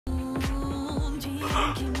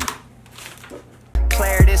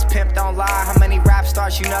don't lie. How many rap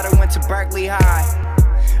stars you know that went to Berkeley High?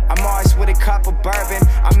 I'm always with a cup of bourbon.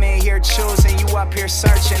 I'm in here choosing, you up here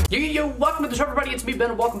searching. Yo, welcome to the show, everybody. It's me, Ben,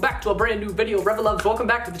 and welcome back to a brand new video. Reveloves, welcome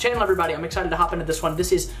back to the channel, everybody. I'm excited to hop into this one.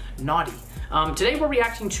 This is Naughty. Today we're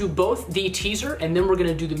reacting to both the teaser and then we're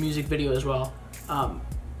gonna do the music video as well.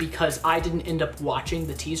 Because I didn't end up watching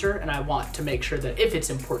the teaser and I want to make sure that if it's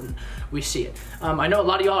important, we see it. I know a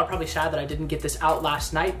lot of y'all are probably sad that I didn't get this out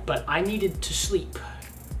last night, but I needed to sleep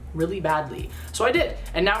really badly. So I did,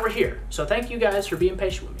 and now we're here. So thank you guys for being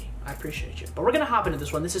patient with me. I appreciate you. But we're gonna hop into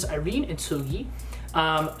this one. This is IRENE and SEULGI,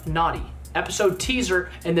 Naughty, episode teaser,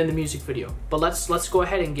 and then the music video. But let's go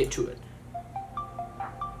ahead and get to it.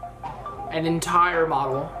 An entire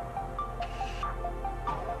model.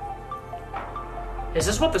 Is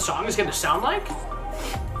this what the song is gonna sound like?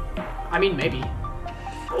 I mean, maybe.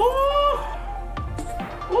 Ooh!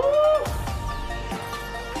 Ooh!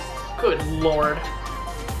 Good Lord.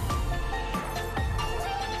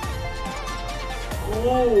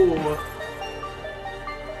 Ooh.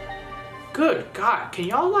 Good God, can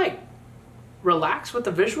y'all like relax with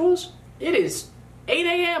the visuals? It is 8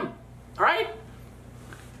 a.m., all right?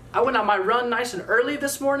 I went on my run nice and early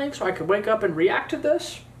this morning so I could wake up and react to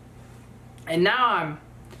this. And now I'm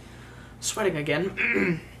sweating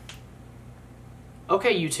again.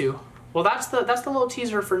 Okay, you two. Well, that's the little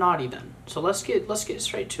teaser for Naughty then. So let's get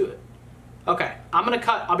straight to it. Okay, I'm gonna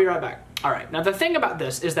cut. I'll be right back. All right. Now the thing about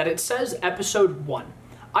this is that it says episode 1.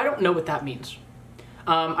 I don't know what that means.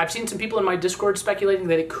 I've seen some people in my Discord speculating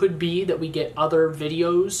that it could be that we get other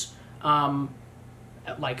videos,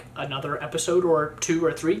 like another episode or 2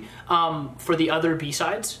 or 3, for the other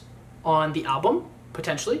B-sides on the album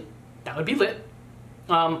potentially. That would be lit.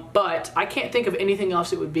 But I can't think of anything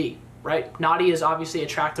else it would be, right? Naughty is obviously a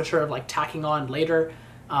track they're sort of like tacking on later.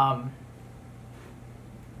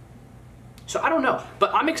 So I don't know,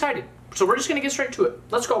 but I'm excited. So we're just gonna get straight to it.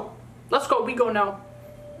 Let's go. Let's go. We go now.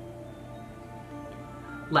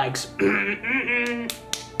 Legs. Okay.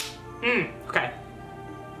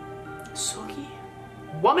 SEULGI.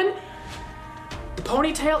 Woman. The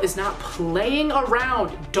ponytail is not playing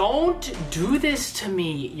around. Don't do this to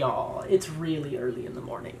me, y'all. It's really early in the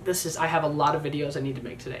morning. I have a lot of videos I need to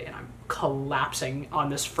make today and I'm collapsing on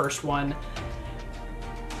this first one.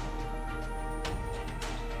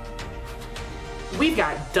 We've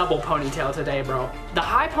got double ponytail today, bro. The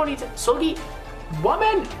high ponytail, SEULGI,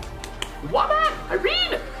 woman,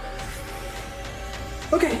 IRENE.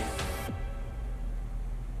 Okay.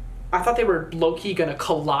 I thought they were low-key gonna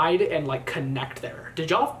collide and like connect there.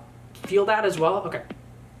 Did y'all feel that as well? Okay.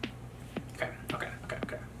 Okay.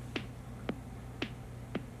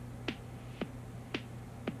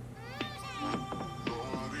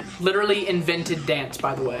 Literally invented dance,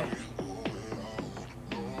 by the way.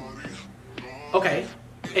 Okay,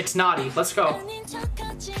 it's Naughty. Let's go.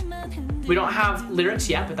 We don't have lyrics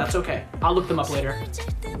yet, but that's okay. I'll look them up later.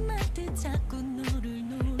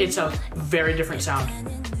 It's a very different sound.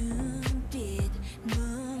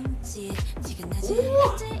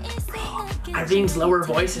 Ooh. Bro, IRENE's lower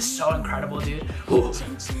voice is so incredible, dude. Ooh.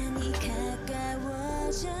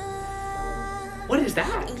 What is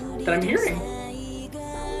that I'm hearing?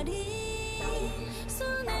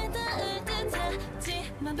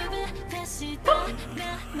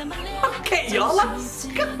 Okay, y'all, let's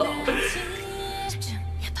go.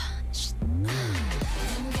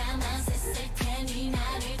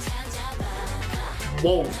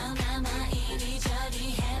 Whoa.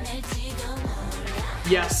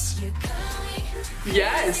 Yes.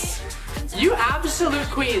 Yes. You absolute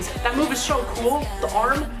queens. That move is so cool. The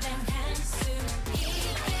arm.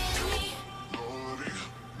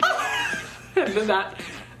 And then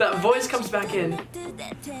that voice comes back in.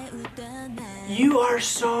 You are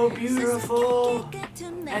so beautiful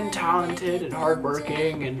and talented and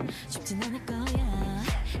hardworking and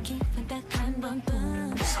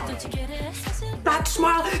that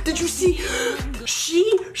smile. Did you see?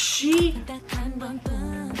 She.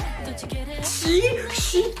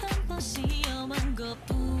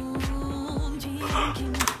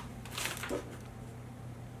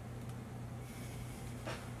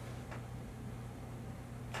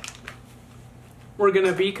 We're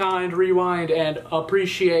gonna be kind, rewind, and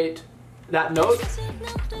appreciate that note.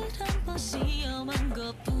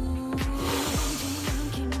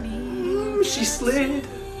 She slid.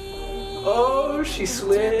 Oh, she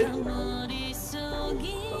slid.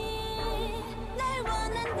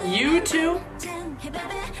 You two.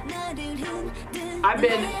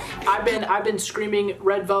 I've been screaming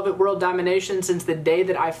Red Velvet World Domination since the day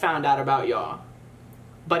that I found out about y'all.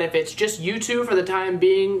 But if it's just you two for the time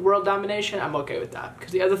being, world domination, I'm okay with that.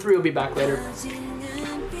 Because the other three will be back later.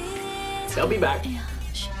 They'll be back.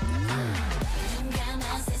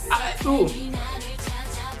 Ooh.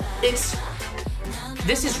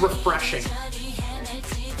 This is refreshing.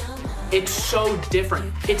 It's so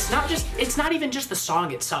different. It's not even just the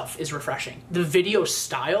song itself is refreshing. The video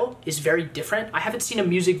style is very different. I haven't seen a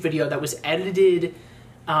music video that was edited,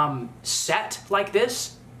 set like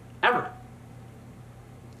this ever.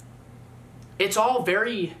 It's all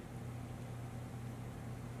very,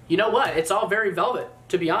 you know what? It's all very Velvet,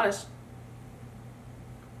 to be honest.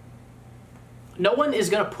 No one is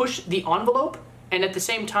gonna push the envelope and at the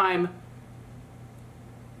same time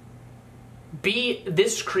be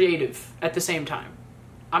this creative at the same time.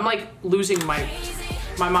 I'm like losing my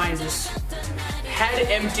mind, just head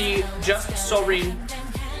empty, just Solreen.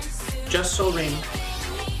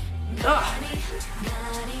 Ugh.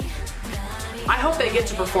 I hope they get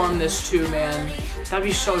to perform this too, man. That'd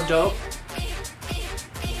be so dope.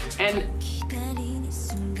 And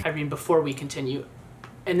Irene, before we continue,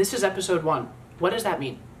 and this is episode 1, what does that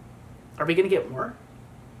mean? Are we gonna get more?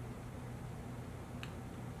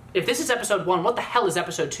 If this is episode 1, what the hell is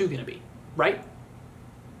episode 2 gonna be, right?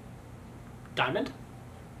 Diamond?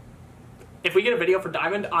 If we get a video for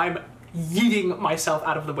Diamond, I'm yeeting myself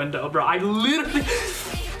out of the window, bro. I literally...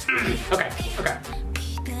 Okay.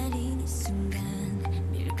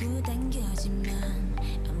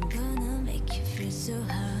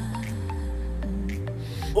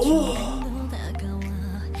 Oh!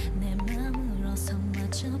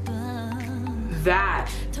 That.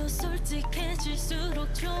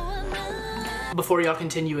 Before y'all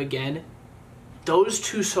continue again, those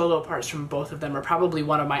 2 solo parts from both of them are probably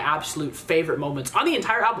one of my absolute favorite moments on the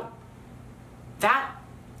entire album. That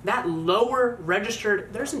lower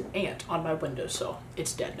registered, there's an ant on my windowsill.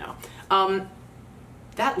 It's dead now.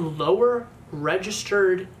 That lower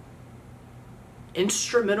registered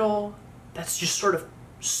instrumental that's just sort of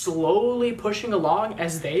slowly pushing along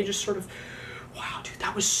as they just sort of, wow, dude,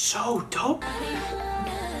 that was so dope.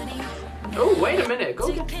 Oh, wait a minute. Go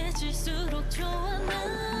get...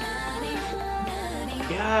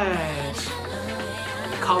 Yes.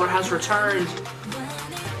 Color has returned.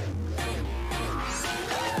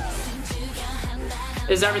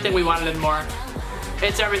 It's everything we wanted and more.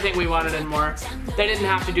 It's everything we wanted and more. They didn't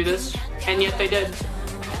have to do this, and yet they did.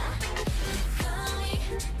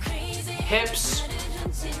 Hips.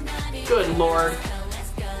 Good lord.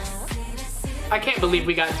 I can't believe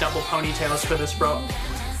we got double ponytails for this, bro.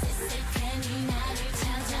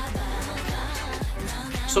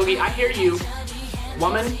 Seulgi, I hear you,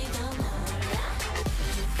 woman.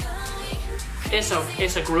 It's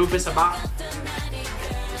a group, it's a bop.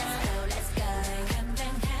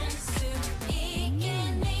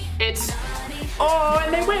 It's, oh,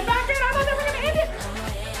 and they went back in. I thought they were gonna end it.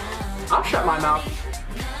 I'll shut my mouth.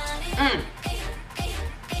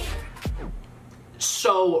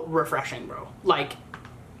 So refreshing, bro. Like,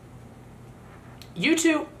 you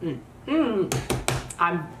two,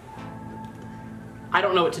 I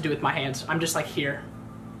don't know what to do with my hands. I'm just like here.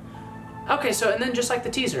 Okay, so, and then just like the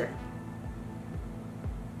teaser.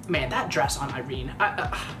 Man, that dress on Irene.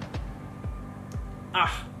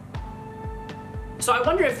 So I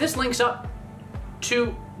wonder if this links up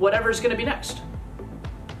to whatever's gonna be next.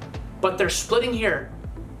 But they're splitting here.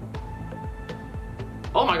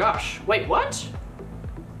 Oh my gosh, wait, what?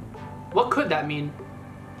 What could that mean?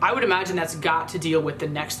 I would imagine that's got to deal with the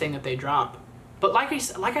next thing that they drop. But like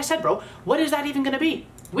I said, bro, what is that even gonna be?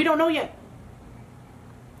 We don't know yet.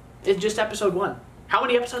 It's just episode 1. How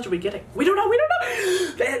many episodes are we getting? We don't know.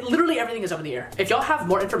 Literally everything is up in the air. If y'all have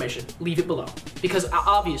more information, leave it below. Because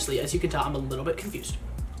obviously, as you can tell, I'm a little bit confused.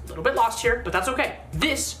 A little bit lost here, but that's okay.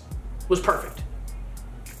 This was perfect.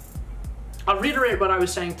 I'll reiterate what I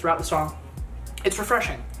was saying throughout the song. It's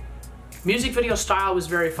refreshing. Music video style was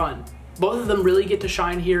very fun. Both of them really get to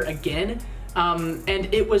shine here again.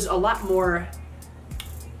 And it was a lot more,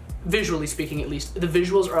 visually speaking at least, the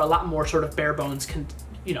visuals are a lot more sort of bare bones,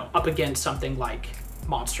 you know, up against something like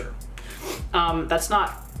Monster. That's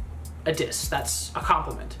not a diss, that's a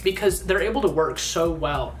compliment, because they're able to work so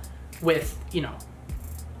well with, you know,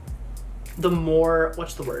 the more,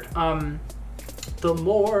 what's the word? The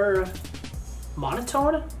more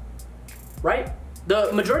monotone, right?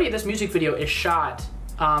 The majority of this music video is shot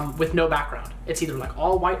with no background. It's either like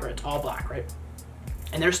all white or it's all black, right?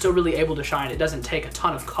 And they're still really able to shine. It doesn't take a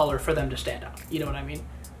ton of color for them to stand out. You know what I mean?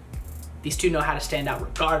 These two know how to stand out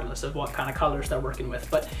regardless of what kind of colors they're working with.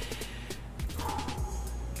 But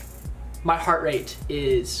my heart rate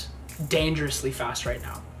is dangerously fast right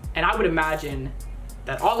now. And I would imagine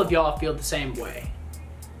that all of y'all feel the same way.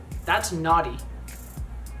 That's Naughty,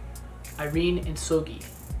 Irene and Seulgi,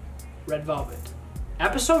 Red Velvet.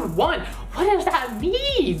 Episode 1. What does that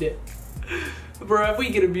mean? Bro, if we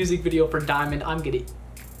get a music video for Diamond, I'm gonna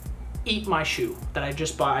eat my shoe that I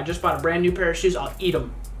just bought. I just bought a brand new pair of shoes. I'll eat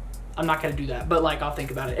them. I'm not gonna do that, but like, I'll think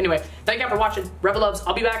about it. Anyway, thank you for watching. Rebel Loves,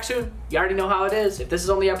 I'll be back soon. You already know how it is. If this is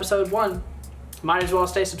only episode 1, might as well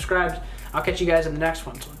stay subscribed. I'll catch you guys in the next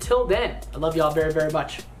one. So until then, I love y'all very, very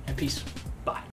much, and peace.